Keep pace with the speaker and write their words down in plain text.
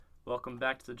Welcome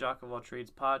back to the Jock of All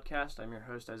Trades podcast. I'm your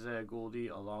host, Isaiah Gouldy,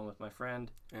 along with my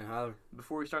friend. And Tyler.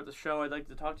 Before we start the show, I'd like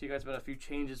to talk to you guys about a few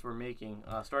changes we're making,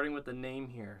 starting with the name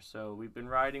here. So we've been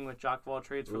riding with Jock of All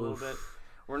Trades for a little bit.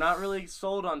 We're not really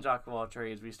sold on Jock of All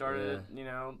Trades. We started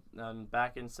it,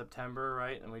 back in September,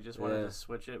 right? And we just wanted to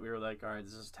switch it. We were like, all right,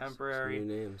 this is temporary. Some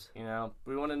new names.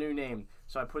 We want a new name.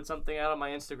 So I put something out on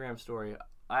my Instagram story,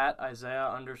 at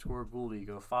Isaiah_Gouldy.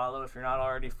 Go follow if you're not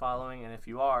already following, and if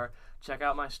you are, check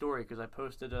out my story because I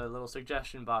posted a little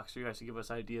suggestion box for you guys to give us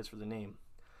ideas for the name.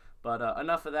 But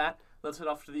enough of that. Let's head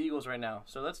off to the Eagles right now.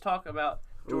 So let's talk about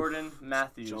Jordan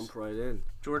Matthews. Jump right in.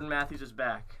 Jordan Matthews is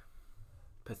back.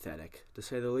 Pathetic, to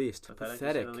say the least. Pathetic.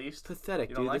 To say the least?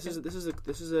 Pathetic, you don't dude. Like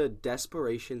this is a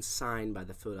desperation sign by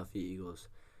the Philadelphia Eagles.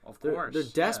 Of course. They're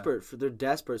desperate. They're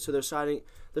desperate. So they're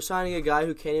signing a guy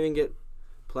who can't even get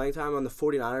playing time on the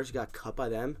 49ers. Who got cut by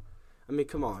them. I mean,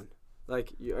 come on.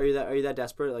 Like, are you that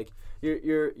desperate? Like,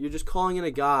 you're just calling in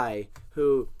a guy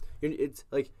who it's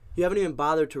like you haven't even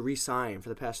bothered to re-sign for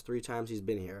the past 3 times he's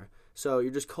been here. So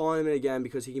you're just calling him in again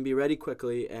because he can be ready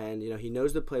quickly and he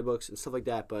knows the playbooks and stuff like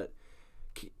that. But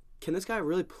can this guy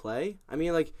really play? I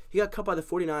mean, like, he got cut by the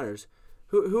 49ers.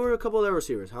 Who are a couple of their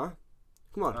receivers, huh?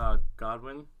 Come on.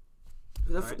 Godwin.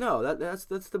 Right. No, that's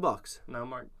the Bucs.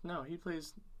 No, he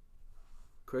plays.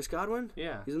 Chris Godwin?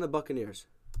 Yeah. He's in the Buccaneers.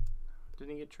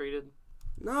 Didn't he get traded?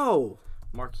 No.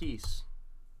 Marquise.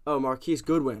 Oh, Marquise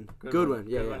Goodwin. Goodwin.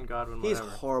 Yeah. Godwin, he's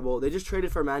whatever. horrible. They just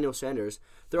traded for Emmanuel Sanders.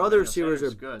 Their other receivers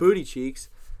are good. Booty cheeks.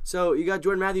 So you got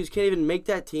Jordan Matthews can't even make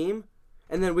that team.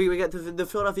 And then we got the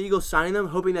Philadelphia Eagles signing them,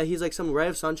 hoping that he's like some ray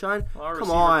of sunshine. Well, our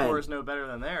Come on. receiver core is no better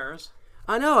than theirs.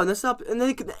 I know, and that's not.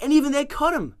 And even they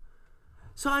cut him.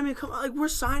 So I mean, come on, like, we're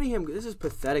signing him. This is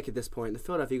pathetic at this point. The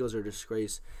Philadelphia Eagles are a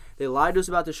disgrace. They lied to us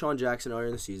about Deshaun Jackson earlier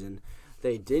in the season.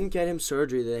 They didn't get him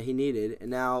surgery that he needed, and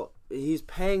now he's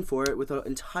paying for it with an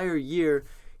entire year.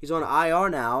 He's on IR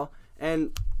now,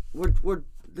 and we're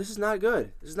this is not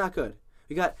good. This is not good.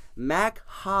 We got Mack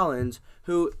Hollins,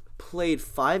 who played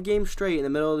 5 games straight in the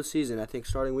middle of the season. I think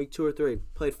starting week 2 or 3,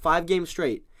 played 5 games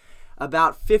straight.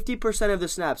 About 50% of the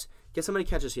snaps. Guess how many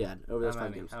catches he had over those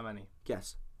 5 games? How many?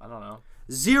 Guess. I don't know.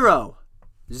 0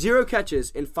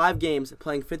 catches in 5 games,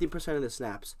 playing 50% of the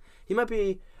snaps. He might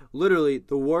be literally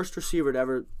the worst receiver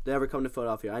to ever come to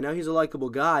Philadelphia. I know he's a likable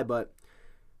guy, but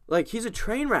like, he's a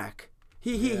train wreck.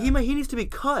 He needs to be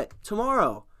cut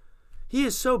tomorrow. He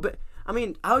is so bad. I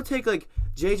mean, I would take like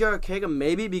J.J. Arcega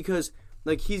maybe because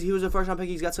like he was a first round pick.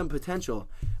 He's got some potential,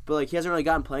 but like he hasn't really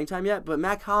gotten playing time yet. But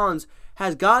Mack Hollins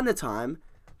has gotten the time,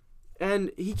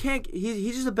 and he can't.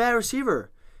 He's just a bad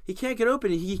receiver. He can't get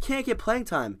open. He can't get playing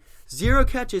time. 0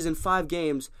 catches in 5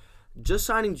 games. Just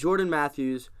signing Jordan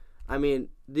Matthews. I mean,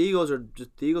 the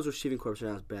Eagles receiving corps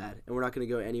right now is bad, and we're not going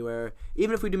to go anywhere.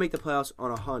 Even if we do make the playoffs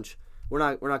on a hunch, we're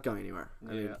not going anywhere.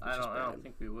 I don't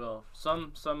think we will.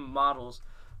 Some models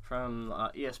from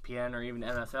ESPN or even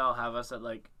NFL have us at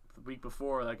like the week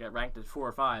before like at ranked at 4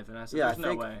 or 5, and I said there's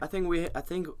no way. I think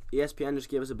ESPN just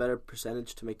gave us a better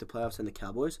percentage to make the playoffs than the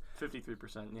Cowboys.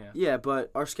 53%, yeah. Yeah,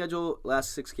 but our schedule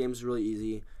last 6 games is really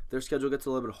easy. Their schedule gets a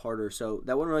little bit harder, so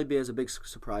that wouldn't really be as a big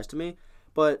surprise to me.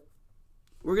 But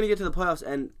we're going to get to the playoffs,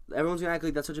 and everyone's going to act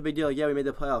like that's such a big deal. Like, yeah, we made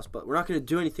the playoffs, but we're not going to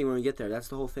do anything when we get there. That's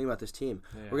the whole thing about this team.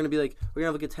 Yeah. We're going to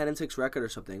have like a 10-6 record or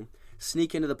something,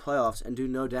 sneak into the playoffs, and do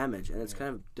no damage, and it's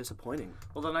kind of disappointing.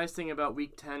 Well, the nice thing about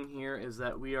Week 10 here is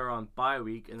that we are on bye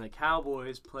week, and the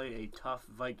Cowboys play a tough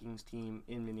Vikings team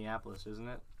in Minneapolis, isn't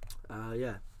it?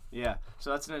 Yeah. Yeah,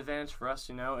 so that's an advantage for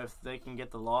us, if they can get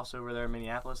the loss over there in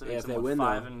Minneapolis. If they win,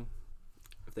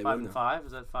 5-5?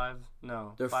 Is that 5?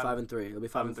 No. They're 5-3. It'll be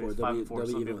 5-4. They'll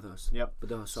be even with us. Yep. But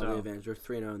they'll still have the advantage. They're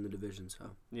 3-0 in the division,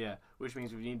 so. Yeah, which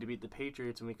means we need to beat the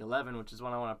Patriots in Week 11, which is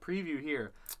what I want to preview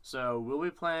here. So we'll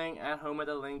be playing at home at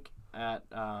the Link at,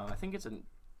 I think it's isn't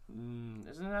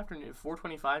it afternoon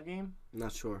 4:25 game?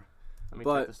 Not sure. Let me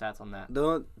check the stats on that.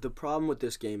 The problem with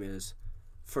this game is,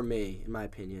 for me, in my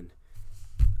opinion,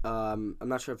 I'm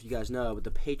not sure if you guys know, but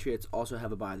the Patriots also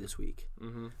have a bye this week.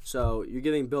 Mm-hmm. So you're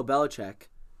giving Bill Belichick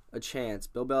a chance.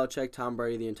 Bill Belichick, Tom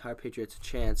Brady, the entire Patriots a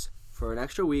chance for an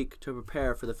extra week to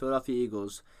prepare for the Philadelphia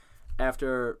Eagles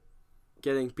after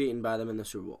getting beaten by them in the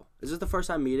Super Bowl. Is this the first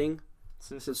time meeting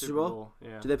since the Super Bowl?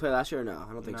 Yeah. Did they play last year or no?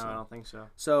 I don't think so. No, I don't think so.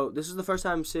 So this is the first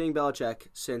time seeing Belichick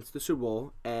since the Super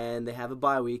Bowl, and they have a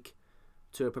bye week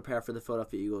to prepare for the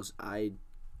Philadelphia Eagles. I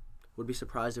would be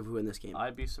surprised if we win this game.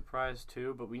 I'd be surprised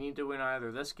too, but we need to win either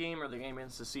this game or the game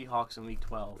against the Seahawks in Week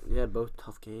 12. Yeah, both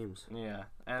tough games. Yeah,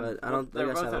 and but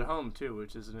they're both at home too,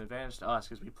 which is an advantage to us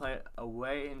because we play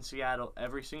away in Seattle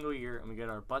every single year, and we get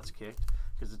our butts kicked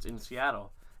because it's in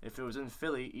Seattle. If it was in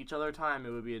Philly, each other time it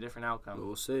would be a different outcome.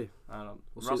 We'll see. I don't.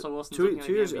 We'll Russell see. Wilson's Two looking at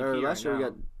years the or MVP last year, right we now.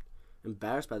 got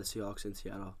embarrassed by the Seahawks in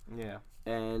Seattle. Yeah.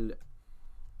 And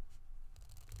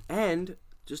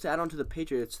just to add on to the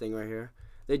Patriots thing right here,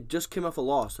 they just came off a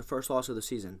loss, their first loss of the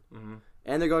season. Mm-hmm.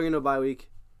 And they're going into a bye week.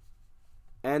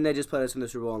 And they just played us in the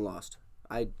Super Bowl and lost.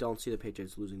 I don't see the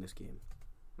Patriots losing this game.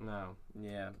 No.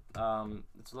 Yeah.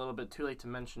 It's a little bit too late to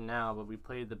mention now, but we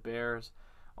played the Bears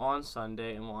on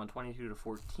Sunday and won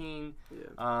 22-14.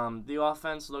 Yeah. The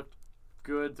offense looked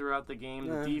good throughout the game.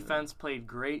 Yeah. The defense played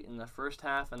great in the first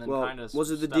half, and then Well, kind of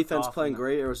was it the defense playing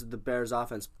great, or was it the Bears'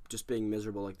 offense just being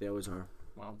miserable like they always are?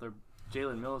 Well,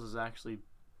 Jalen Mills is actually.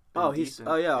 Decent.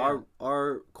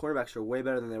 Our cornerbacks are way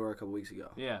better than they were a couple weeks ago.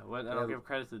 Yeah, and I'll give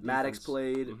credit to the defense. Maddox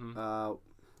played. Mhm.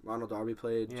 Ronald Darby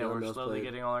played. Yeah, Jalen we're Mills slowly played.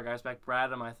 getting all our guys back.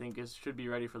 Bradham, I think, should be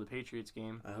ready for the Patriots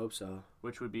game, I hope so.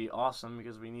 which would be awesome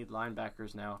because we need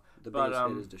linebackers now. The But,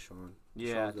 biggest hit is Deshaun.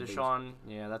 Yeah, Deshaun's the biggest. Deshaun.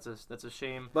 Yeah, that's a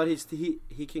shame But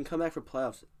he can come back for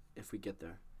playoffs if we get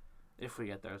there. if we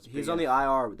get there. It's a He's big on the if.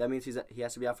 IR. That means he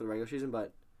has to be out for the regular season,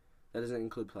 but that doesn't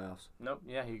include playoffs. Nope.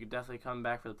 Yeah, he could definitely come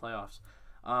back for the playoffs.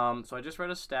 So I just read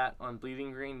a stat on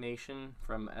Bleeding Green Nation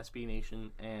from SB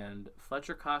Nation, and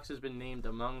Fletcher Cox has been named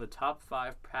among the top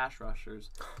 5 pass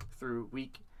rushers through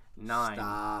week 9.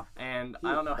 Stop. And He's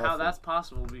I don't know how awful. that's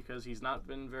possible because he's not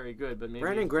been very good, but maybe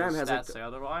Brandon Graham the has, stats like, say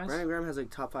otherwise. Brandon Graham has like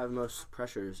top 5 most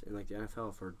pressures in like the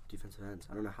NFL for defensive ends.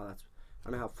 I don't know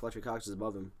how Fletcher Cox is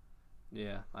above him.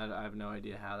 Yeah, I have no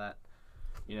idea how that.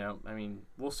 I mean,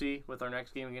 we'll see with our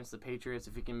next game against the Patriots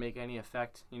if he can make any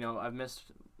effect. I've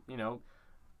missed.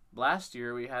 Last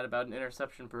year we had about an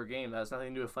interception per game. That has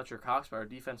nothing to do with Fletcher Cox, but our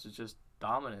defense was just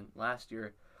dominant last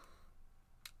year.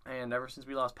 And ever since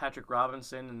we lost Patrick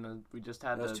Robinson, and we just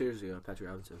had That was 2 years ago, Patrick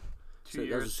Robinson. 2 That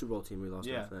was a years. Super Bowl team we lost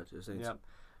Yeah. after that. Just saying. Yep.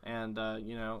 And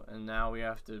and now we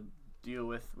have to deal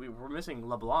with we're missing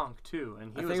LeBlanc too,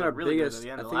 and he was our really biggest, good at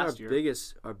the end I of think last year.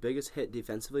 our biggest hit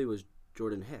defensively was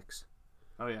Jordan Hicks.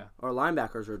 Oh yeah. Our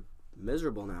linebackers are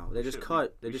miserable now. They just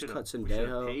cut We should've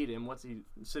Sendejo. paid him. What's he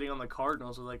sitting on the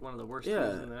Cardinals with like one of the worst Yeah,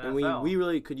 teams in the and NFL? we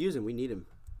really could use him. We need him.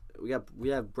 We have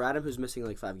Bradham, who's missing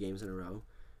like 5 games in a row.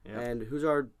 Yep. And who's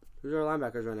our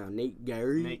linebackers right now? Nate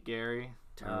Gary. Nate Gary.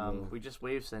 Terrible. We just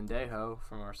waived Sendejo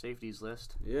from our safeties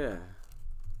list. Yeah.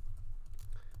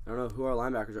 I don't know who our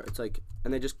linebackers are. It's like,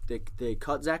 and they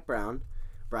cut Zach Brown.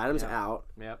 Bradham's Yep. out.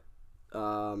 Yep.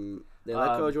 They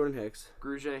let go of Jordan Hicks.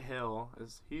 Grugier Hill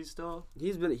he still?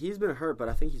 He's been hurt, but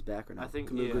I think he's back right now. I think,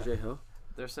 Camille yeah. Grugier Hill.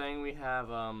 They're saying we have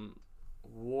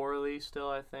Worley still.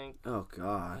 I think. Oh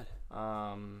God.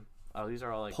 These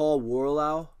are all like Paul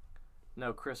Warlow.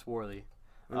 no Chris Worley.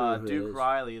 I don't know who it Duke is.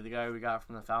 Riley, the guy we got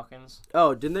from the Falcons.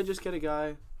 Oh, didn't they just get a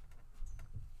guy?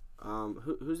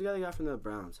 Who's the guy they got from the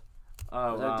Browns?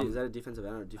 Oh, Is that a defensive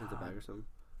end or a defensive back or something?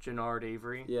 Jannard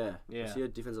Avery. Yeah. Yeah. Is he a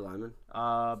defensive lineman?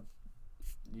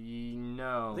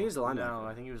 No. I think he's a linebacker. No,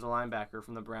 I think he was a linebacker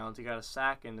from the Browns. He got a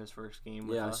sack in his first game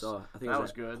with Yeah, us. I saw. I think That it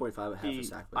was good. 0.5 at half a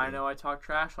sack. but I yeah. know I talked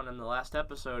trash on him the last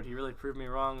episode. He really proved me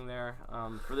wrong there.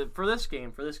 For this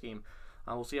game.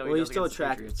 We'll see how he Well, does he's still a against the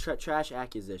Patriots. trash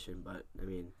acquisition, but I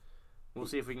mean, We'll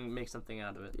see if we can make something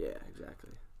out of it. yeah,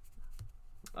 exactly.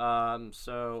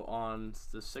 So on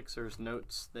the Sixers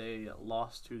notes, they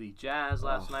lost to the Jazz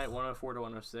last night,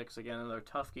 104-106. Again, another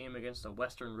tough game against a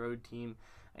Western Road team,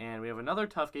 and we have another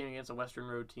tough game against a Western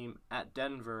Road team at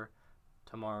Denver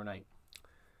tomorrow night.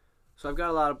 So I've got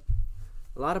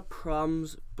a lot of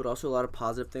problems, but also a lot of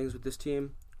positive things with this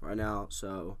team right now.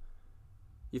 So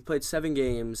you've played 7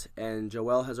 games, and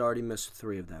Joel has already missed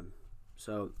 3 of them.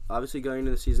 So obviously going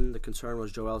into the season, the concern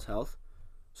was Joel's health.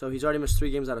 So he's already missed 3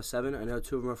 games out of 7. I know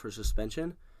 2 of them are for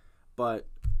suspension, but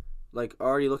like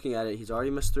already looking at it, he's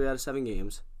already missed 3 out of 7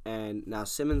 games. And now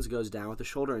Simmons goes down with a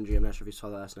shoulder injury. I'm not sure if you saw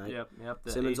that last night. Yep.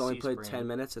 The Simmons AC only played sprain. 10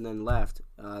 minutes and then left.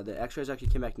 The X-rays actually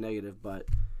came back negative, but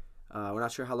we're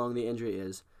not sure how long the injury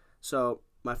is. So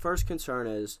my first concern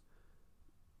is,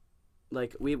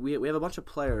 like, we have a bunch of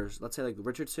players, let's say like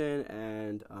Richardson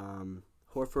and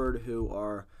Horford, who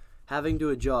are having to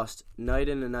adjust night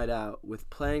in and night out with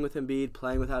playing with Embiid,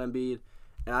 playing without Embiid,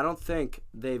 and I don't think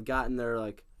they've gotten their,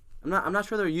 like, I'm not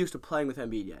sure they're used to playing with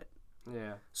Embiid yet.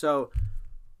 Yeah. So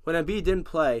when Embiid didn't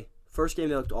play, first game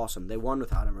they looked awesome. They won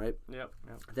without him, right? Yep.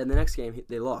 Then the next game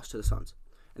they lost to the Suns.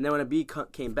 And then when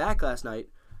Embiid came back last night,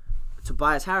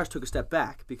 Tobias Harris took a step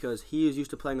back because he is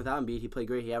used to playing without Embiid. He played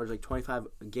great. He averaged like 25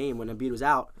 a game when Embiid was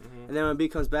out. Mm-hmm. And then when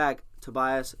Embiid comes back,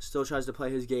 Tobias still tries to play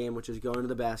his game, which is going to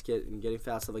the basket and getting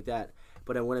fouled, stuff like that.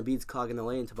 But then when Embiid's clogging the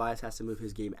lane, Tobias has to move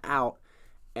his game out,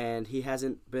 and he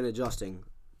hasn't been adjusting.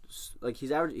 Like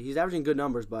he's averaging good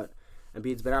numbers, but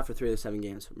Embiid's been out for 3 of the 7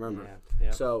 games. Remember.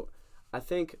 Yeah. So I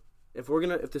think if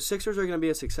the Sixers are gonna be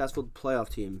a successful playoff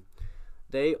team,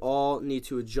 they all need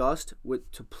to adjust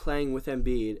to playing with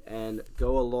Embiid and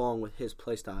go along with his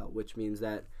play style, which means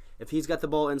that if he's got the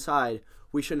ball inside,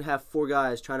 we shouldn't have 4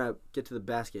 guys trying to get to the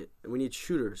basket, and we need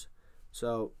shooters.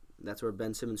 So that's where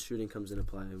Ben Simmons' shooting comes into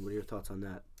play. What are your thoughts on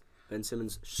that? Ben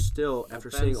Simmons still, after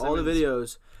seeing all the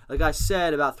videos, like I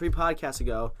said about 3 podcasts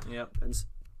ago,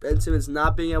 Ben Simmons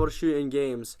not being able to shoot in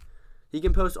games. He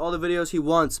can post all the videos he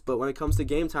wants, but when it comes to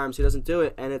game times, he doesn't do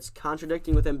it, and it's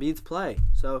contradicting with Embiid's play.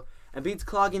 So Embiid's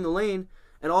clogging the lane,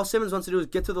 and all Simmons wants to do is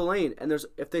get to the lane. And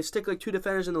if they stick like 2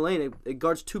 defenders in the lane, it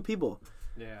guards 2 people.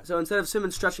 Yeah. So instead of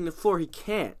Simmons stretching the floor, he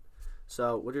can't.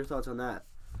 So what are your thoughts on that?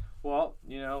 Well,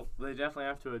 they definitely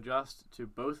have to adjust to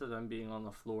both of them being on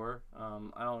the floor.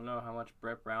 I don't know how much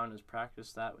Brett Brown has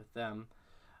practiced that with them.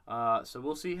 So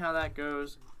we'll see how that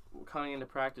goes coming into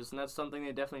practice, and that's something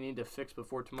they definitely need to fix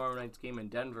before tomorrow night's game in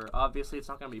Denver. Obviously, it's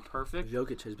not going to be perfect.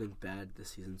 Jokic has been bad this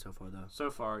season so far, though.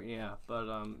 So far, yeah, but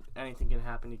anything can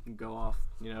happen. He can go off.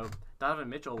 Donovan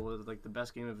Mitchell was like the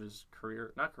best game of his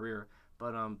career, not career,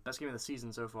 but best game of the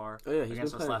season so far. Oh yeah, he's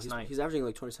against been us playing. last night. He's averaging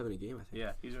like 27 a game, I think.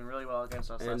 Yeah, he's been really well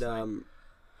against us last night. And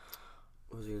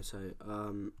what was I gonna say?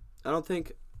 I don't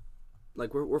think.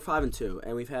 Like we're 5-2,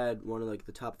 and we've had one of like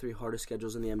the top 3 hardest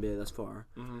schedules in the NBA thus far.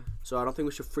 Mm-hmm. So I don't think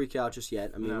we should freak out just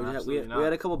yet. I mean, No, we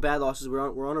had a couple bad losses. We're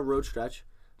on a road stretch,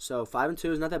 so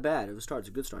 5-2 is not that bad of a start. It's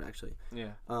a good start actually.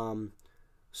 Yeah.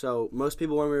 So most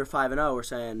people when we were 5-0 were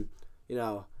saying,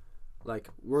 like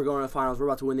we're going to the finals, we're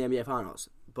about to win the NBA finals.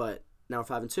 But now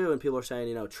we're 5-2, and people are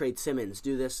saying, trade Simmons,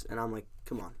 do this, and I'm like,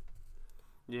 come on.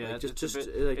 Yeah, like,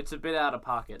 it's a bit out of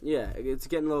pocket. Yeah, it's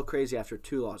getting a little crazy after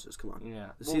 2 losses. Come on. Yeah.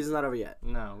 The season's not over yet.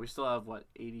 No, we still have,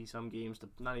 80-some games to...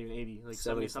 Not even 80, like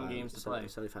 70-some games to play.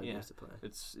 75 games to play.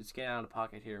 It's getting out of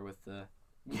pocket here with the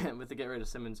get rid of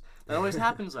Simmons. That always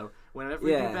happens, though. Whenever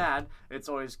we do bad, it's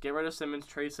always get rid of Simmons,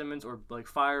 trade Simmons, or,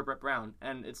 fire Brett Brown.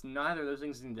 And it's neither of those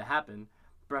things need to happen.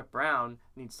 Brett Brown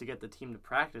needs to get the team to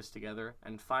practice together,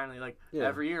 and finally,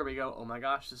 every year we go, oh my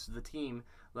gosh, this is the team.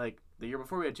 Like, the year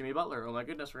before we had Jimmy Butler. Oh my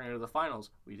goodness, we're going to go to the finals.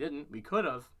 We didn't. We could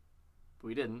have, but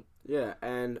we didn't. Yeah,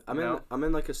 and I'm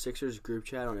in like a Sixers group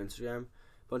chat on Instagram.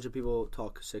 A bunch of people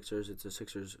talk Sixers. It's a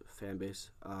Sixers fan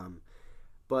base.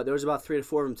 But there was about 3 to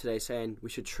 4 of them today saying we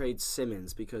should trade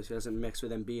Simmons because he doesn't mix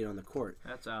with Embiid on the court.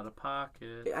 That's out of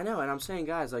pocket. I know, and I'm saying,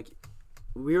 guys, like,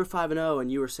 we were 5-0, and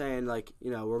you were saying, like,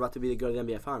 we're about to go to the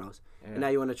NBA Finals. Yeah. And now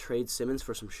you want to trade Simmons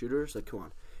for some shooters? Like, come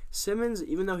on. Simmons,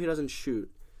 even though he doesn't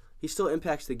shoot, he still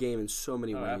impacts the game in so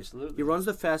many ways. Absolutely. He runs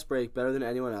the fast break better than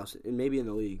anyone else, and maybe in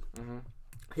the league. Mm-hmm.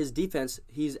 His defense,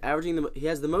 he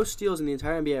has the most steals in the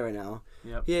entire NBA right now.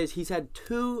 Yep. He's had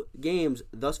 2 games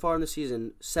thus far in the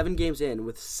season, 7 games in,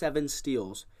 with 7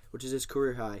 steals, which is his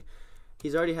career high.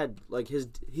 He's already had, like, he's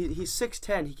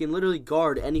 6'10". He can literally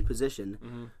guard any position.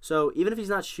 Mm-hmm. So even if he's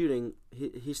not shooting,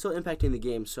 he's still impacting the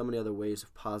game so many other ways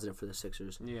of positive for the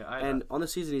Sixers. Yeah, and on the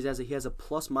season, he has a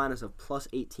plus-minus of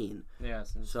 +18. Yeah.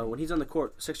 So when he's on the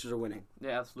court, the Sixers are winning.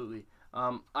 Yeah, absolutely.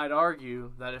 I'd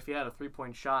argue that if he had a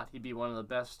 3-point shot, he'd be one of the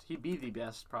best. He'd be the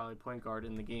best, probably, point guard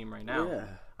in the game right now. Yeah.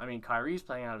 I mean, Kyrie's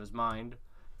playing out of his mind.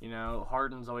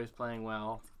 Harden's always playing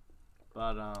well.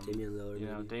 But Damian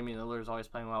Lillard, Damian Lillard's always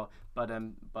playing well. But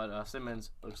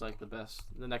Simmons looks like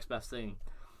the next best thing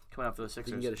coming up for the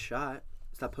Sixers. You can get a shot.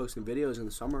 Stop posting videos in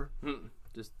the summer.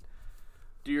 Just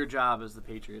do your job, as the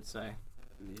Patriots say.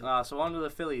 Yeah. So on to the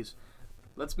Phillies.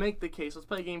 Let's make the case. Let's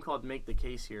play a game called Make the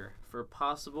Case here for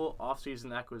possible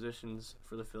offseason acquisitions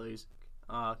for the Phillies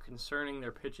concerning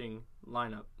their pitching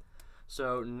lineup.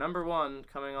 So number 1,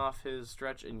 coming off his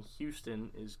stretch in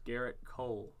Houston, is Garrett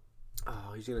Cole.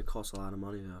 Oh, he's gonna cost a lot of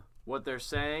money though. What they're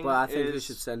saying, but I think they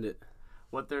should send it.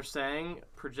 What they're saying,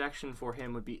 projection for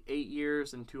him would be 8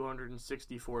 years and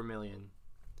 $264 million.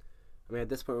 I mean, at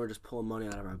this point, we're just pulling money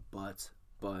out of our butts.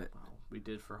 But we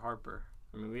did for Harper.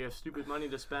 I mean, we have stupid money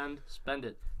to spend. Spend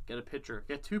it. Get a pitcher.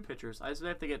 Get 2 pitchers. I said I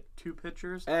have to get 2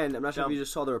 pitchers. And I'm not sure if you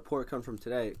just saw the report come from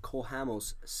today. Cole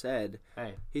Hamels said,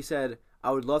 he said,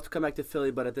 I would love to come back to Philly,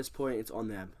 but at this point, it's on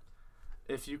them.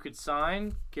 If you could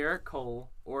sign Garrett Cole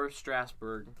or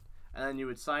Strasburg, and then you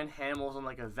would sign Hamels on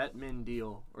like a vet min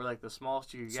deal, or like the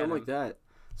smallest you could get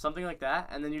something like that,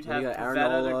 and then you'd have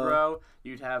Pivetta to grow,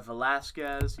 you'd have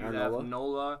Velasquez, you'd have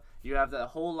Nola, you have that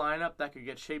whole lineup that could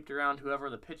get shaped around whoever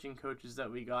the pitching coaches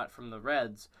that we got from the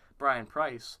Reds, Brian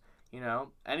Price.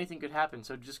 Anything could happen.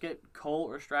 So just get Cole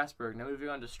or Strasburg. Now moving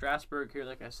on to Strasburg here,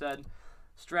 like I said,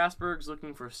 Strasburg's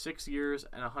looking for 6 years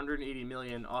and $180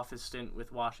 million off his stint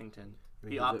with Washington.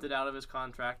 He opted out of his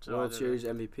contract. So World Series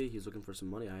MVP. He's looking for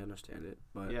some money. I understand it,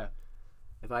 but yeah,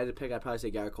 if I had to pick, I'd probably say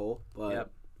Garrett Cole.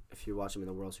 But if you watch him in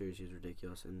the World Series, he's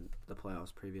ridiculous in the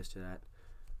playoffs previous to that.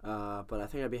 But I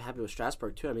think I'd be happy with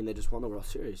Strasburg too. I mean, they just won the World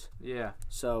Series. Yeah.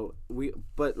 So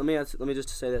but let me just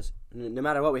say this: no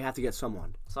matter what, we have to get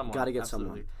someone. Got to get absolutely.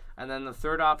 someone. And then the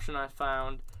third option I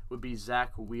found would be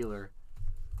Zach Wheeler,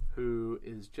 who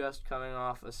is just coming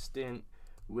off a stint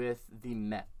with the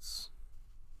Mets.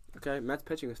 Okay, Mets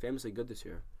pitching was famously good this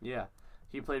year. Yeah,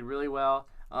 he played really well.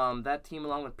 That team,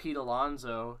 along with Pete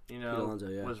Alonso,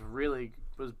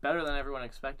 was better than everyone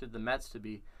expected the Mets to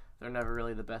be. They're never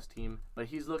really the best team, but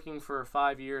he's looking for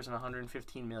 5 years and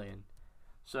 $115 million.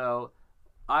 So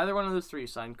either one of those three,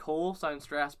 sign Cole, sign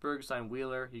Strasburg, sign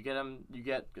Wheeler. You get him. You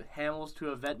get Hamels to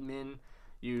a vet min.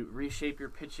 You reshape your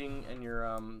pitching and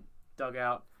your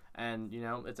dugout, and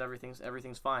it's everything's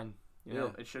fine.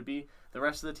 It should be. The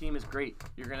rest of the team is great.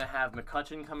 You're going to have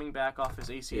McCutchen coming back off his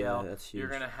ACL. Yeah, that's huge. You're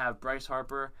going to have Bryce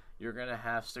Harper. You're going to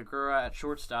have Segura at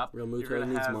shortstop. Real Muto you're going to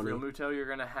needs have money. Real Muto. You're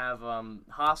going to have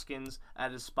Hoskins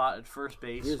at his spot at first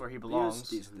base where he belongs.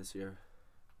 He was decent this year.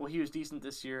 Well, he was decent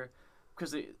this year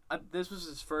because this was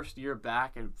his first year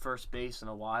back at first base in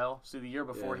a while. So the year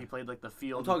before he played like the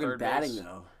field. I'm talking third batting base.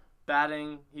 though.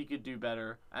 Batting, he could do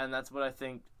better, and that's what I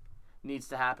think needs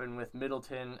to happen with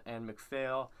Middleton and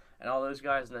McPhail and all those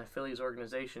guys in the Phillies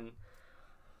organization.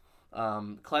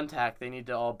 Klentak, they need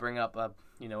to all bring up a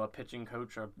pitching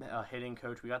coach or a hitting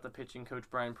coach. We got the pitching coach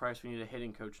Brian Price. We need a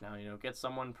hitting coach now. Get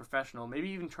someone professional. Maybe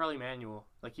even Charlie Manuel.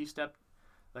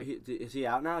 Is he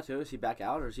out now too? Is he back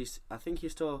out or is he? I think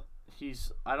he's still.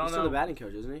 I don't know. He's still the batting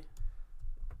coach, isn't he?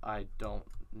 I don't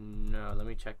know. Let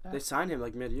me check that. They signed him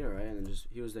like mid-year, right? And then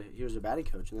he was the batting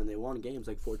coach, and then they won games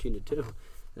like 14-2.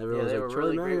 They were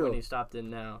really great when he stopped in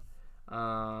now.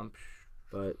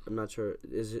 But I'm not sure.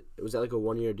 Was that like a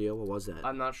 1-year deal? What was that?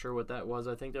 I'm not sure what that was.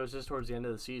 I think that was just towards the end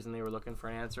of the season they were looking for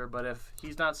an answer. But if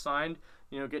he's not signed,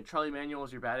 get Charlie Manuel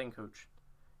as your batting coach.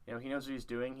 He knows what he's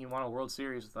doing. He won a World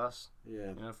Series with us.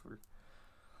 Yeah.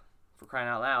 For crying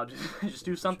out loud, just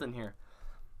do something here.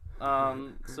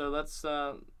 So let's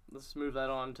move that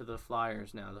on to the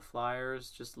Flyers now. The Flyers,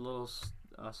 just a little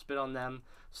spit on them.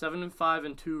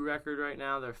 7-5-2 record right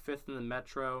now. They're 5th in the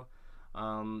Metro.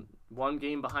 1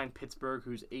 game behind Pittsburgh,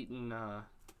 who's 8-4,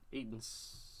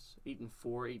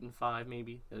 8-5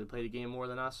 maybe. They played a game more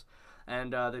than us,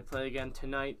 and they play again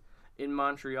tonight in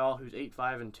Montreal, who's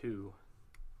 8-5-2.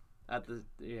 At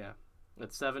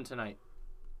 7 tonight.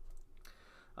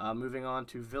 Moving on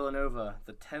to Villanova,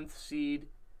 the 10th seed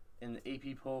in the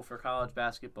AP poll for college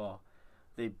basketball.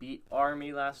 They beat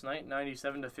Army last night,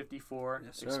 97-54.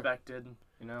 Yes, sir. Expected.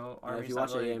 Army's if you not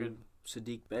watch really the game,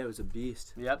 Sadiq Bey was a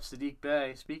beast. Yep, Sadiq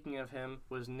Bey, speaking of him,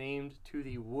 was named to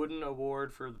the Wooden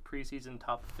Award for the preseason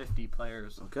top 50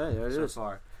 players. Okay, there it is. So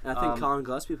far. And I think Colin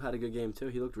Gillespie had a good game too.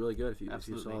 He looked really good if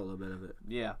you saw a little bit of it.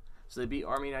 Yeah. So they beat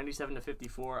Army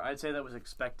 97-54. I'd say that was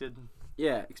expected.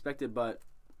 Yeah, expected, but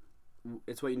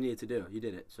it's what you needed to do. You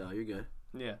did it, so you're good.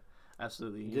 Yeah,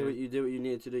 absolutely. You did what you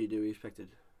needed to do. You did what you expected.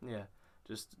 Yeah,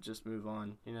 just move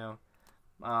on.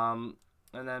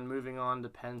 And then moving on to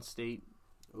Penn State.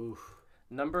 Oof.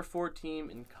 Number 4 team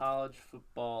in college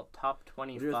football, top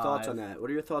 25. What are your thoughts on that? What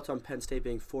are your thoughts on Penn State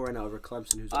being 4-0 over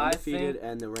Clemson, who's undefeated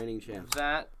and the reigning champs?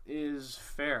 That is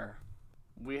fair.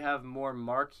 We have more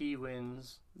marquee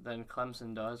wins than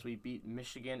Clemson does. We beat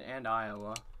Michigan and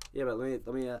Iowa. Yeah, but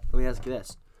let me ask you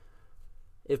this: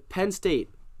 if Penn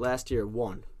State last year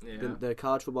won the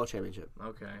college football championship,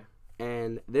 okay,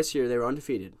 and this year they were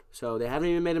undefeated, so they haven't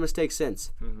even made a mistake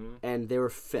since, and they were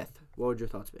 5th, what would your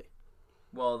thoughts be?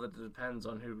 Well, that depends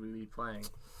on who we be playing.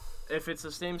 If it's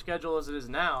the same schedule as it is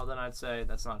now, then I'd say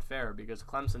that's not fair because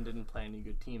Clemson didn't play any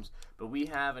good teams. But we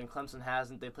have, and Clemson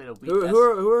hasn't. They played a week.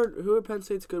 Who are Penn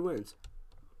State's good wins?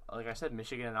 Like I said,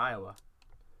 Michigan and Iowa.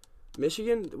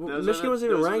 Michigan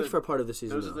wasn't even ranked for a part of the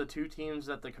season. Those are the 2 teams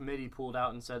that the committee pulled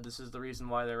out and said this is the reason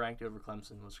why they're ranked over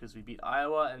Clemson was because we beat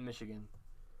Iowa and Michigan.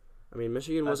 I mean,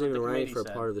 Michigan wasn't even ranked for a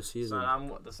part of the season.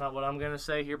 That's not what I'm going to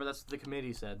say here, but that's what the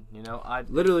committee said. We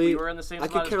were in the same I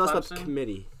spot could care as less Clemson. about the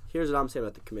committee. Here's what I'm saying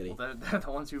about the committee. Well, they're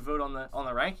the ones who vote on the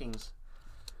rankings.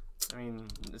 I mean,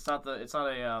 it's not a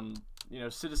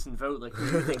citizen vote like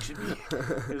who you think should be.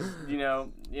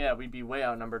 Because we'd be way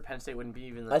outnumbered. Penn State wouldn't be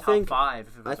even the top 5.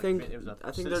 If it was I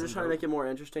think they're just trying to make it more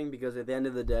interesting because at the end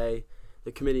of the day,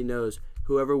 the committee knows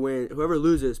whoever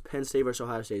loses, Penn State versus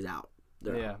Ohio State is out.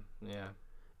 Yeah.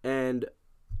 And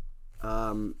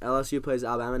LSU plays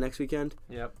Alabama next weekend.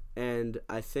 Yep. And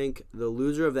I think the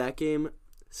loser of that game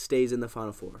stays in the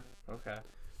Final Four. Okay.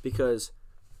 Because,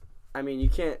 I mean, you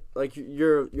can't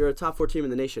you're a top 4 team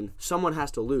in the nation. Someone has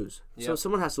to lose. Yep. So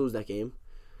someone has to lose that game.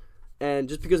 And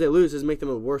just because they lose doesn't make them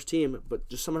a worse team, but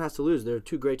just someone has to lose. They're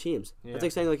two great teams. Yeah. It's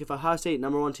like saying, like, if Ohio State,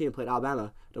 number 1 team, played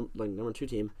Alabama, like, number 2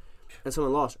 team, and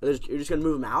someone lost, you're just going to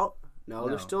move them out? No,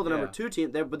 they're still the number 2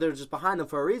 team, but they're just behind them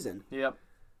for a reason. Yep.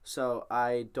 So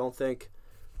I don't think.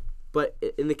 But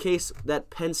in the case that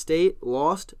Penn State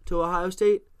lost to Ohio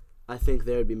State, I think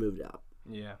they would be moved out.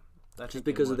 Yeah. Just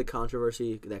because of the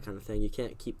controversy, that kind of thing. You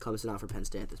can't keep Clemson out for Penn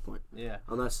State at this point. Yeah.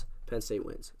 Unless Penn State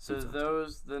wins. So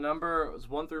the numbers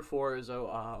 1 through 4 is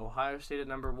Ohio State at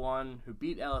number 1, who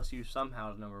beat LSU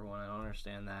somehow to number 1. I don't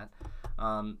understand that.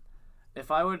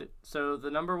 So the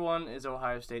number 1 is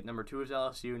Ohio State, number 2 is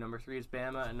LSU, number 3 is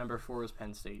Bama, and number 4 is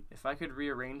Penn State. If I could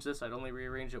rearrange this, I'd only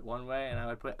rearrange it one way, and I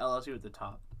would put LSU at the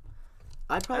top.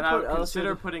 I'd probably I put would LSU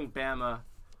consider putting Bama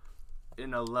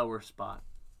in a lower spot.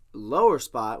 Lower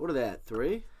spot? What are they at,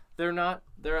 3? They're not.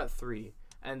 They're at 3,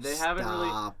 and they haven't really.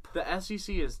 Stop. The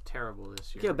SEC is terrible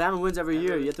this year. Yeah, Bama wins every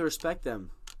year. You have to respect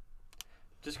them.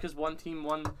 Just because one team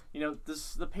won,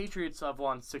 the Patriots have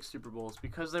won 6 Super Bowls.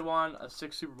 Because they won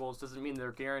 6 Super Bowls doesn't mean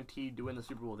they're guaranteed to win the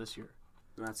Super Bowl this year.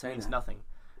 I'm not It saying means that. nothing.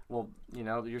 Well,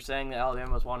 you're saying that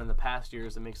Alabama's won in the past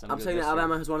years. That makes them. I'm good saying that this year.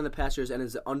 Alabama has won in the past years and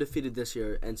is undefeated this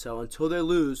year, and so until they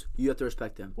lose, you have to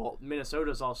respect them. Well,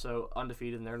 Minnesota's also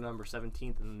undefeated, and they're number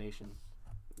 17th in the nation.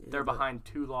 They're behind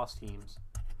 2 lost teams.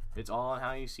 It's all on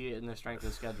how you see it in their strength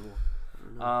of schedule.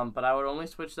 But I would only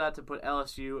switch that to put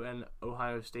LSU and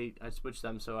Ohio State. I switched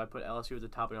them, so I put LSU at the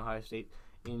top and Ohio State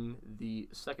in the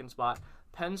second spot.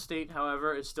 Penn State,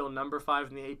 however, is still number 5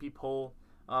 in the AP poll,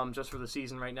 just for the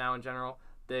season right now in general.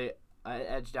 They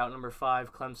edged out number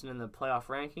 5 Clemson in the playoff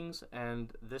rankings,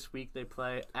 and this week they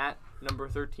play at number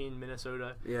 13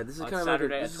 Minnesota. Yeah, this is on kind of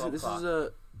Saturday like at 12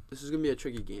 o'clock. this is gonna be a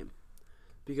tricky game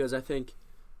because I think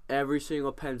every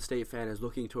single Penn State fan is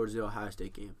looking towards the Ohio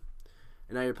State game,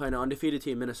 and now you're playing an undefeated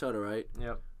team, Minnesota, right?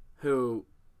 Yep. Who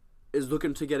is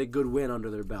looking to get a good win under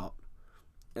their belt,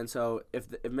 and so if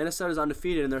Minnesota's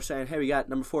undefeated and they're saying, hey, we got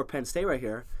number 4 Penn State right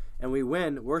here, and we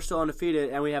win, we're still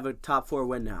undefeated, and we have a top 4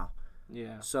 win now.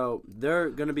 Yeah. So they're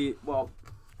gonna be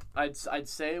I'd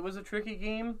say it was a tricky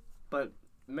game, but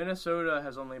Minnesota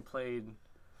has only played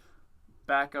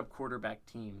backup quarterback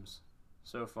teams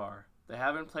so far. They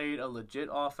haven't played a legit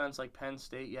offense like Penn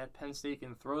State yet. Penn State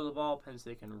can throw the ball. Penn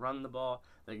State can run the ball.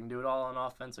 They can do it all on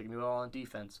offense. They can do it all on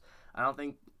defense. I don't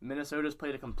think Minnesota's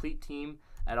played a complete team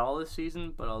at all this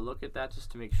season, but I'll look at that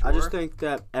just to make sure. I just think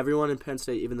that everyone in Penn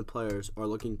State, even the players, are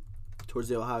looking towards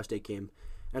the Ohio State game,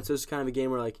 and so it's kind of a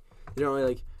game where you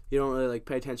don't really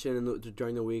pay attention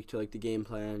during the week to the game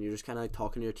plan. You're just kind of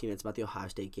talking to your teammates about the Ohio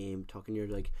State game, talking to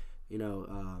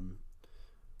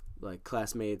your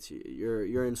classmates.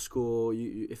 You're in school.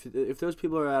 If those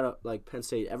people are at Penn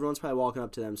State, everyone's probably walking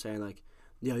up to them saying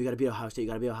you got to beat Ohio State. You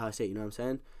got to beat Ohio State. You know what I'm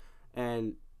saying?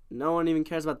 And no one even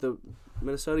cares about the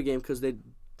Minnesota game because they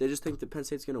just think that Penn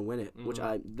State's gonna win it, which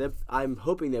I'm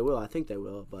hoping they will. I think they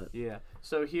will, but yeah.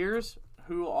 So here's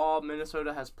who all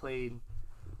Minnesota has played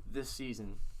this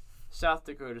season. South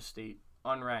Dakota State,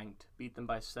 unranked, beat them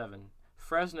by 7.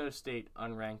 Fresno State,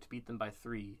 unranked, beat them by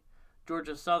 3.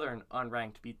 Georgia Southern,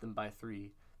 unranked, beat them by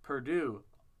 3. Purdue,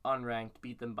 unranked,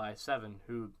 beat them by 7,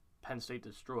 who Penn State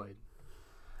destroyed.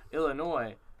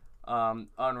 Illinois,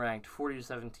 unranked,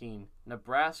 40-17.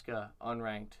 Nebraska,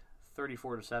 unranked,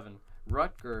 34-7.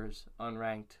 Rutgers,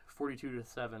 unranked,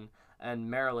 42-7. And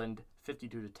Maryland,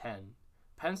 52-10.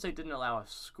 Penn State didn't allow a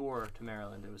score to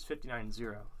Maryland. It was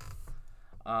 59-0.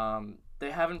 They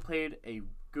haven't played a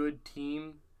good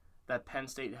team that Penn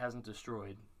State hasn't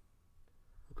destroyed.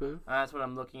 okay. That's what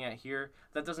I'm looking at here.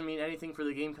 That doesn't mean anything for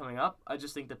the game coming up. I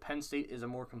just think that Penn State is a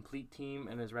more complete team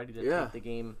and is ready to take the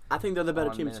game. I think they're the better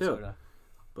on team Minnesota. too,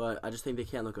 but I just think they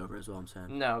can't look over as well. I'm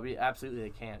saying. No, absolutely they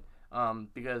can't.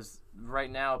 Because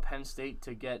right now Penn State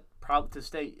to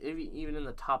stay even in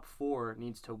the top 4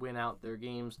 needs to win out their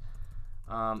games.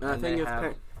 And I think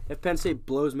if Penn State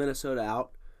blows Minnesota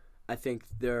out, I think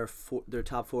their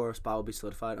top 4 spot will be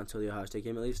solidified until the Ohio State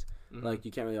game at least. Mm-hmm.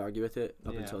 You can't really argue with it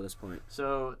up until this point.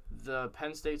 So the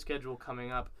Penn State schedule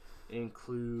coming up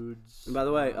includes. And by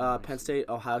the way, Penn State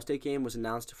Ohio State game was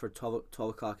announced for 12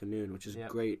 o'clock at noon, which is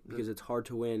great because it's hard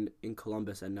to win in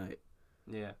Columbus at night.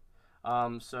 Yeah.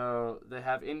 So they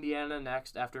have Indiana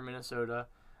next after Minnesota,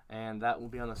 and that will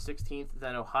be on the 16th.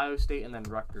 Then Ohio State and then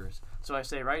Rutgers. So I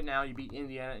say right now you beat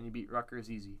Indiana and you beat Rutgers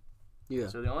easy. Yeah.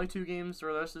 So the only 2 games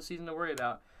for the rest of the season to worry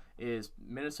about is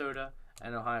Minnesota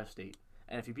and Ohio State.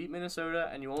 And if you beat Minnesota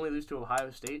and you only lose to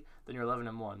Ohio State, then you're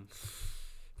 11-1.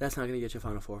 That's not going to get you a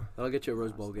Final Four. That'll get you a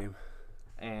Rose Bowl game.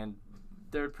 And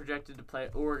they're projected to play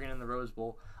Oregon in the Rose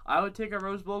Bowl. I would take a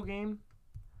Rose Bowl game.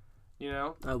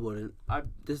 I wouldn't. I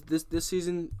This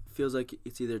season feels like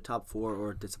it's either top 4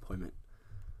 or disappointment.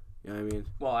 You know what I mean?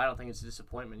 Well, I don't think it's a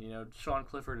disappointment. Sean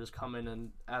Clifford has come in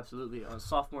and absolutely on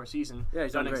sophomore season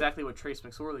He's done great. exactly what Trace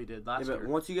McSorley did last But year.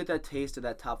 once you get that taste of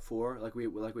that top 4, like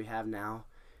we have now,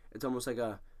 it's almost like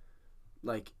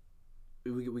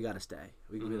we gotta stay.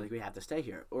 We have to stay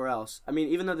here, or else. I mean,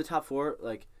 even though the top 4,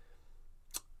 like,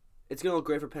 it's gonna look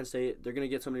great for Penn State. They're gonna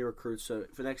get so many recruits, so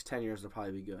for the next 10 years, they'll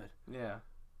probably be good. Yeah.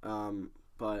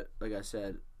 But like I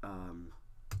said,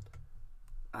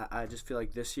 I just feel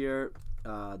like this year,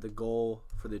 the goal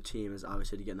for the team is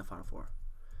obviously to get in the Final Four.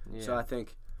 Yeah. So I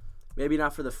think maybe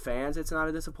not for the fans, it's not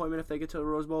a disappointment if they get to the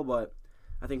Rose Bowl, but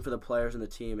I think for the players and the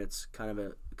team, it's kind of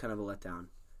a letdown.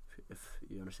 If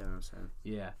you understand what I'm saying.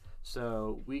 Yeah.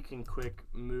 So we can quick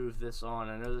move this on.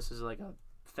 I know this is like a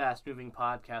fast-moving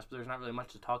podcast, but there's not really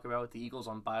much to talk about with the Eagles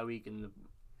on bye week and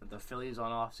the Phillies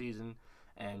on off season,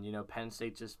 and Penn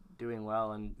State just doing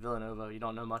well, and Villanova you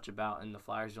don't know much about, and the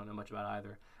Flyers you don't know much about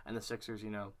either, and the Sixers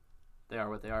they are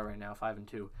what they are right now,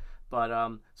 5-2. But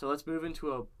so let's move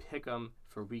into a pick'em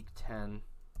for Week 10.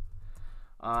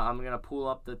 I'm gonna pull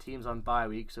up the teams on bye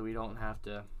week so we don't have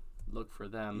to look for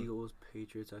them. Eagles,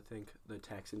 Patriots, I think the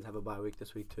Texans have a bye week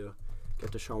this week too.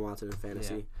 Get Deshaun Watson in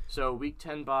fantasy. Yeah. So Week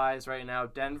 10 byes right now,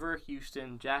 Denver,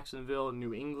 Houston, Jacksonville,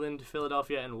 New England,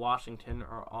 Philadelphia, and Washington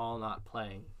are all not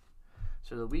playing.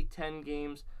 So the Week 10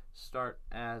 games start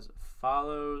as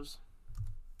follows.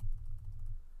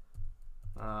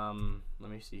 Let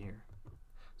me see here.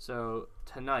 So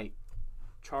tonight,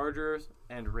 Chargers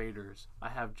and Raiders. I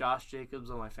have Josh Jacobs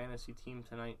on my fantasy team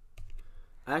tonight.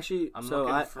 Actually, I'm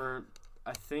looking for.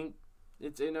 I think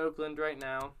it's in Oakland right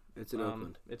now. It's in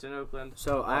Oakland. It's in Oakland.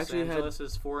 So I actually Los Angeles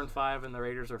is 4-5, and the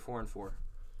Raiders are 4-4.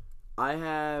 I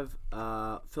have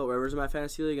Phil Rivers in my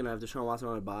fantasy league, and I have Deshaun Watson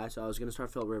on a bye, so I was gonna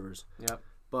start Phil Rivers. Yep.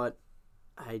 But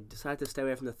I decided to stay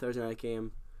away from the Thursday night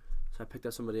game, so I picked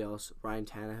up somebody else, Ryan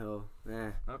Tannehill.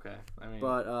 Okay. I mean.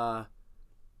 But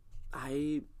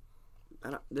I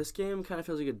don't, this game kind of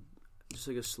feels like just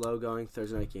like a slow going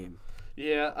Thursday night game.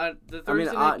 Yeah, the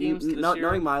Thursday night games this year.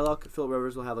 Knowing my luck, Phil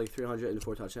Rivers will have like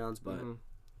 304 touchdowns, but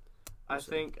I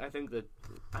think that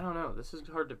I don't know. This is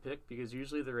hard to pick because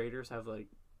usually the Raiders have like,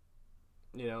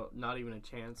 not even a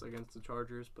chance against the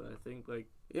Chargers. But I think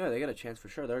yeah, they got a chance for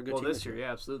sure. They're a good team this year.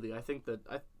 Yeah, absolutely. I think that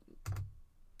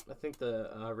I think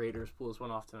the Raiders pull this one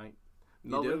off tonight.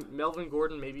 Melvin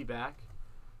Gordon may be back,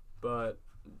 but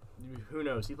who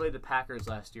knows? He played the Packers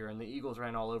last year, and the Eagles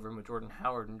ran all over him with Jordan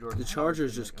Howard and Jordan. The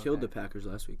Chargers just killed the Packers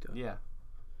last week, though. Yeah,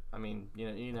 I mean,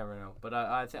 you never know. But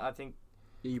I think.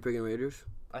 Are you picking Raiders?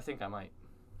 I think I might.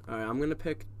 All right, I'm gonna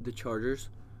pick the Chargers.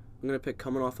 I'm gonna pick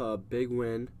coming off a big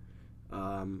win,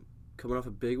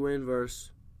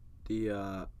 versus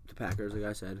the Packers, like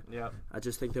I said. Yeah. I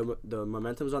just think the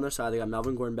momentum's on their side. They got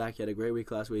Melvin Gordon back. He had a great week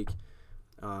last week.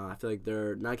 I feel like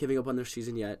they're not giving up on their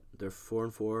season yet. They're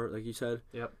 4-4, like you said.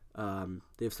 Yep.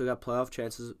 They've still got playoff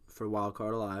chances for wild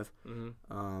card alive.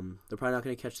 Mm-hmm. They're probably not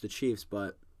going to catch the Chiefs,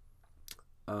 but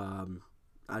I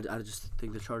just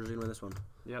think the Chargers are going to win this one.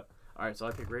 Yep. All right, so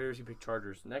I pick Raiders, you pick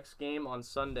Chargers. Next game on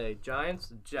Sunday,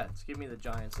 Giants, Jets. Give me the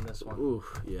Giants in this one. Ooh,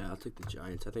 yeah, I'll take the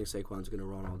Giants. I think Saquon's going to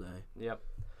run all day. Yep.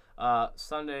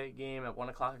 Sunday game at 1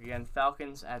 o'clock again.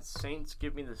 Falcons at Saints.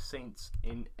 Give me the Saints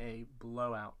in a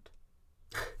blowout.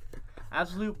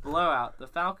 Absolute blowout. The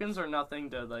Falcons are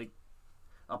nothing to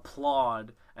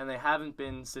applaud, and they haven't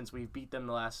been since we've beat them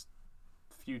the last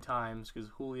few times because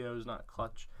Julio's not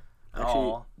clutch at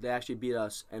all. They actually beat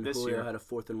us, and This Julio year. had a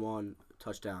 4th and 1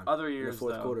 touchdown. Other years, in the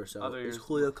fourth though, quarter. So other years, is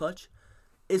Julio clutch?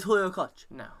 Is Julio clutch?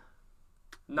 No.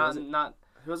 Not.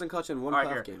 He wasn't clutch in one All right,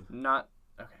 playoff here. game. Not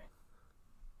okay.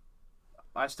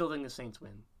 I still think the Saints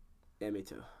win. Yeah, me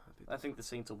too. I think the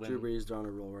Saints will win. Drew Brees is on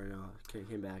a roll right now.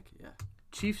 Came back. Yeah.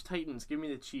 Chiefs Titans. Give me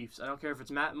the Chiefs. I don't care if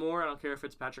it's Matt Moore. I don't care if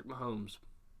it's Patrick Mahomes.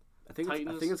 I think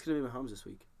it's gonna be Mahomes this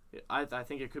week. I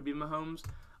think it could be Mahomes.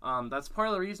 That's part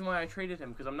of the reason why I traded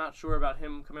him because I'm not sure about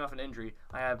him coming off an injury.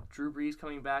 I have Drew Brees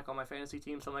coming back on my fantasy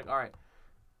team, so I'm like, all right,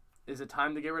 is it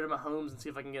time to get rid of Mahomes and see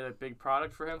if I can get a big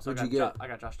product for him? So Who'd you get? I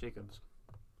got Josh Jacobs.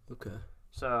 Okay.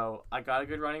 So I got a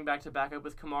good running back to back up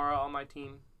with Kamara on my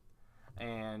team,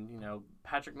 and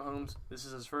Patrick Mahomes. This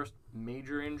is his first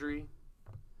major injury.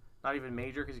 Not even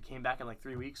major because he came back in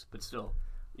 3 weeks, but still,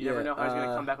 you never know how he's going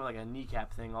to come back with a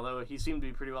kneecap thing. Although he seemed to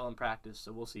be pretty well in practice,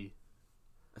 so we'll see.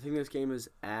 I think this game is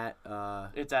at.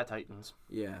 It's at Titans.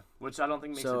 Yeah. Which I don't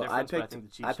think makes a difference, but I think the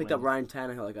Chiefs I picked win. up Ryan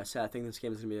Tannehill. Like I said, I think this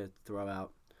game is gonna be a throwout.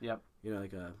 Yep.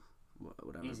 Like a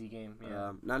whatever. Easy game.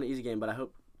 Yeah. Not an easy game, but I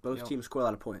hope both teams score a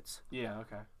lot of points. Yeah.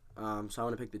 Okay. So I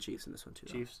want to pick the Chiefs in this one too.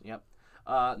 Chiefs. Yep.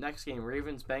 Next game,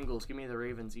 Ravens Bengals. Give me the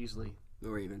Ravens easily.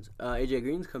 The Ravens. AJ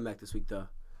Green's come back this week though.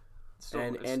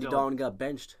 And Andy Dalton got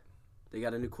benched. They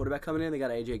got a new quarterback coming in. They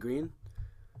got A.J. Green.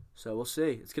 So we'll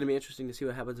see. It's going to be interesting to see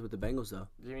what happens with the Bengals, though.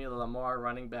 Give me the Lamar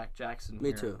running back Jackson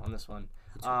Me too. on this one.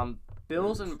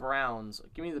 Bills and Browns.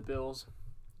 Give me the Bills.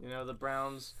 The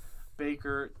Browns,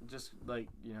 Baker just,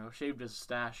 shaved his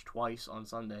stash twice on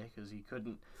Sunday because he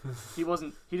couldn't.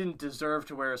 He didn't deserve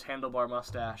to wear his handlebar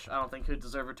mustache. I don't think he'd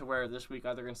deserve it to wear it this week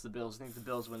either against the Bills. I think the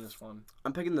Bills win this one.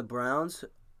 I'm picking the Browns,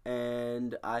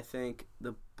 and I think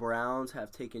the Browns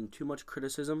have taken too much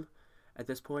criticism at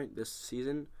this point this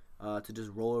season to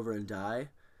just roll over and die.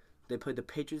 They played the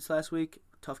Patriots last week.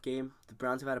 Tough game. The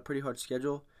Browns have had a pretty hard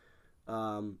schedule.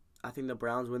 I think the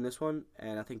Browns win this one,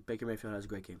 and I think Baker Mayfield has a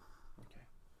great game.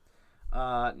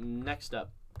 Okay. Next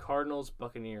up, Cardinals,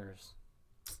 Buccaneers.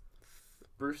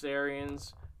 Bruce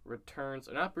Arians returns.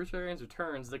 Not Bruce Arians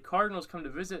returns. The Cardinals come to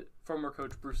visit former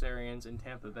coach Bruce Arians in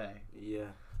Tampa Bay.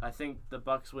 Yeah. I think the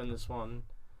Bucs win this one.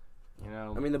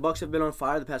 I mean, the Bucs have been on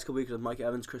fire the past couple weeks with Mike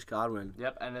Evans, Chris Godwin.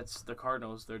 Yep, and it's the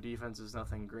Cardinals. Their defense is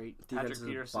nothing great. Defense Patrick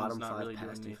Peterson's not really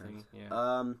doing anything.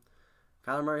 Yeah.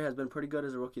 Kyler Murray has been pretty good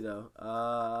as a rookie, though.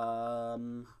 I'll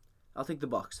take the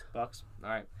Bucs. Bucs.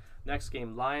 All right. Next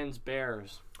game, Lions,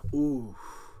 Bears. Ooh.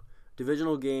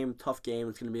 Divisional game, tough game.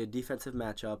 It's going to be a defensive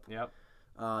matchup. Yep.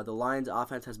 The Lions'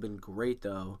 offense has been great,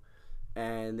 though.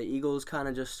 And the Eagles kind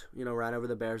of just, ran over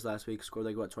the Bears last week, scored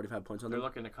 25 points on them. They're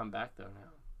looking to come back, though, now.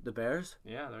 The Bears?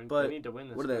 Yeah, they need to win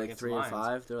this. What are they,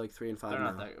 3-5? They're 3-5 They're now.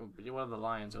 not that. One of the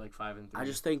Lions are 5-3. I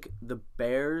just think the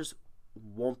Bears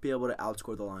won't be able to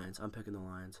outscore the Lions. I'm picking the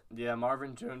Lions. Yeah,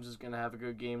 Marvin Jones is going to have a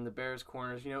good game. The Bears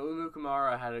corners, Umu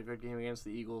Kamara had a good game against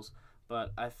the Eagles,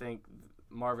 but I think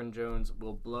Marvin Jones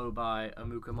will blow by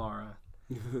Umu Kamara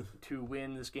to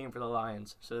win this game for the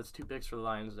Lions. So that's 2 picks for the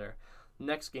Lions there.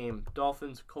 Next game,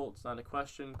 Dolphins, Colts. Not a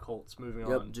question. Colts moving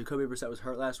on. Jacoby Brissett was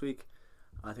hurt last week.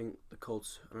 I think the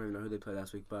Colts, I don't even know who they played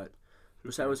last week, but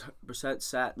Brissett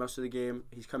sat most of the game.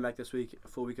 He's come back this week, a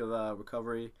full week of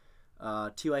recovery.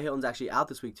 T.Y. Hilton's actually out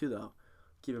this week too, though.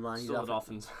 Keep in mind, Still the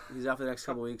Dolphins. He's out for the next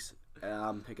couple weeks.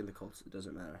 I'm picking the Colts. It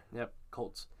doesn't matter. Yep,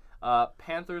 Colts.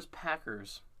 Panthers,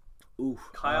 Packers. Ooh.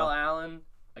 Kyle Allen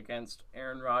against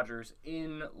Aaron Rodgers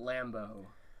in Lambeau.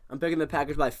 I'm picking the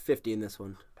Packers by 50 in this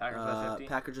one. Packers by 50?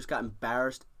 Packers just got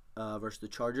embarrassed versus the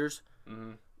Chargers.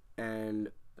 Mm-hmm. And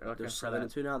they're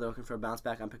 7-2 now. They're looking for a bounce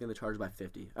back. I'm picking the Chargers by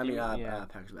 50.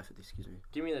 Packers by 50, excuse me.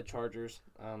 Give me the Chargers.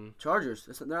 Chargers?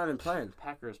 They're not even playing.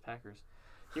 Packers.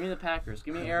 Give me the Packers.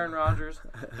 Give me Aaron Rodgers.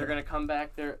 They're going to come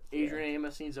back there. Adrian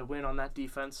Amos needs a win on that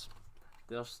defense.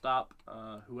 They'll stop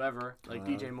whoever, like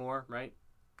DJ Moore, right?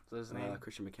 Is that his name?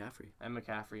 Christian McCaffrey. And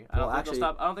McCaffrey. I don't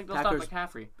think they'll stop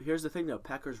McCaffrey. Here's the thing, though.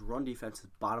 Packers' run defense is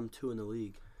bottom 2 in the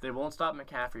league. They won't stop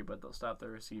McCaffrey, but they'll stop their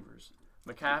receivers.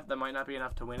 That might not be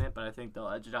enough to win it, but I think they'll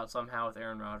edge it out somehow with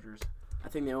Aaron Rodgers. I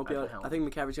think they won't be able. I think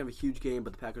McCaffrey's gonna have a huge game,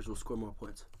 but the Packers will score more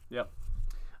points. Yep.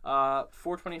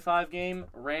 4:25 game,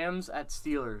 Rams at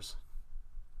Steelers.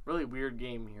 Really weird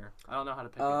game here. I don't know how to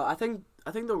pick it.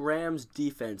 I think the Rams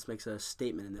defense makes a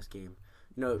statement in this game.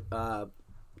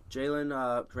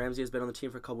 Jalen Ramsey has been on the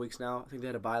team for a couple weeks now. I think they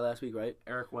had a bye last week, right?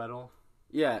 Eric Weddle.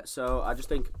 Yeah, so I just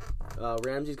think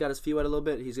Ramsey's got his feet wet a little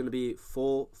bit. He's going to be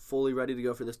fully ready to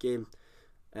go for this game.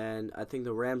 And I think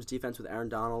the Rams defense with Aaron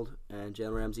Donald and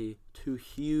Jalen Ramsey, 2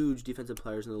 huge defensive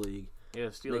players in the league,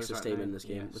 Steelers makes a statement in this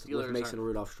game with Mason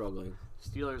Rudolph struggling.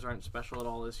 Steelers aren't special at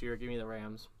all this year. Give me the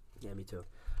Rams. Yeah, me too.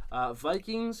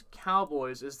 Vikings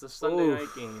Cowboys is the Sunday night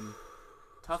game.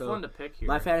 Tough one to pick here.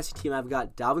 My fantasy team, I've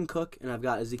got Dalvin Cook and I've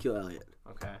got Ezekiel Elliott.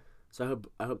 Okay. So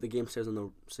I hope the game stays on the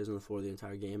floor the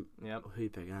entire game. Yep. Who are you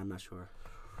picking? I'm not sure.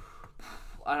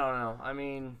 I don't know. I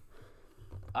mean,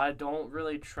 I don't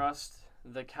really trust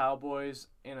the Cowboys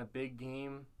in a big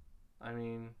game. I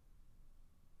mean,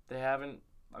 they haven't.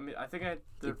 I mean, I think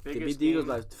their biggest. They beat the Eagles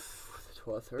by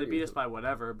 12-30. They beat us by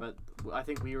whatever, but I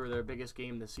think we were their biggest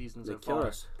game this season so far. They killed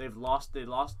us. They've lost. They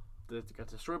got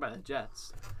destroyed by the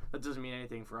Jets. That doesn't mean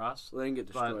anything for us. Well, they didn't get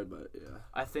destroyed, but yeah.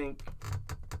 I think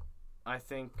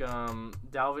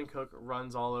Dalvin Cook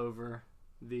runs all over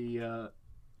the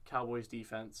Cowboys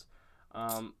defense.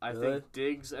 I think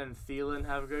Diggs and Thielen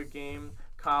have a good game.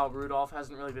 Kyle Rudolph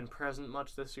hasn't really been present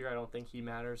much this year. I don't think he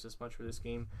matters as much for this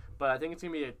game. But I think it's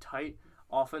going to be a tight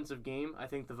offensive game. I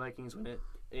think the Vikings win it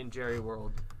in Jerry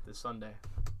World this Sunday.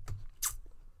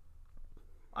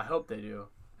 I hope they do,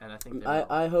 and I think they will.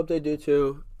 I hope they do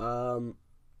too.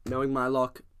 Knowing my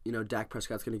luck, Dak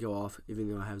Prescott's going to go off, even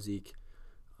though I have Zeke.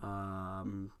 As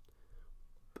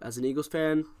an Eagles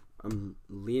fan, I'm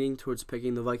leaning towards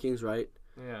picking the Vikings, right?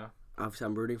 Yeah. Obviously,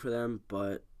 I'm rooting for them,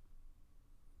 but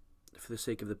for the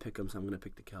sake of the pick'ems, I'm going to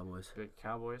pick the Cowboys. Pick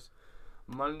Cowboys.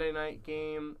 Monday night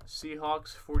game,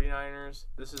 Seahawks, 49ers.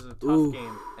 This is a tough Ooh.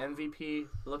 game. MVP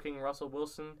looking Russell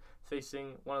Wilson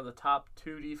facing one of the top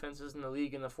 2 defenses in the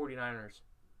league in the 49ers.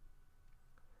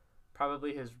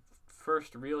 Probably his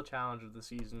first real challenge of the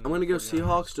season. I'm going to go 49ers.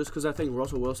 Seahawks just because I think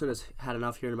Russell Wilson has had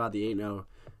enough hearing about the 8-0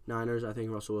 Niners. I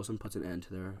think Russell Wilson puts an end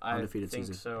to their undefeated season. I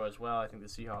think so as well. I think the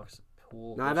Seahawks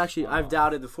pull. Now, I've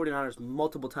doubted the 49ers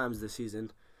multiple times this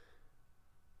season,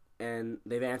 and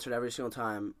they've answered every single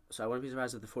time. So I wouldn't be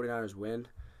surprised if the 49ers win.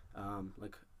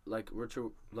 Like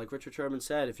Richard Sherman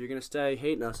said, if you're going to stay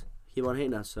hating us, keep on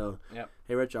hating us. So, Yep.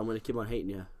 Hey, Richard, I'm going to keep on hating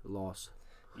you. Loss.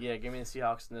 Yeah, give me the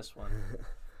Seahawks in this one.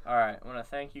 All right, I want to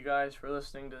thank you guys for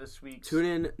listening to this week's. Tune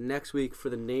in next week for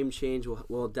the name change.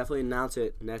 We'll definitely announce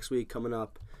it next week coming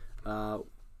up.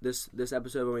 This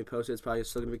episode when we post it, it's probably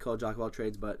still going to be called Jock of All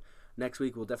Trades, but next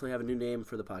week we'll definitely have a new name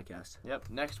for the podcast. Yep,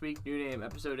 next week, new name,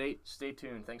 episode 8. Stay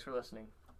tuned. Thanks for listening.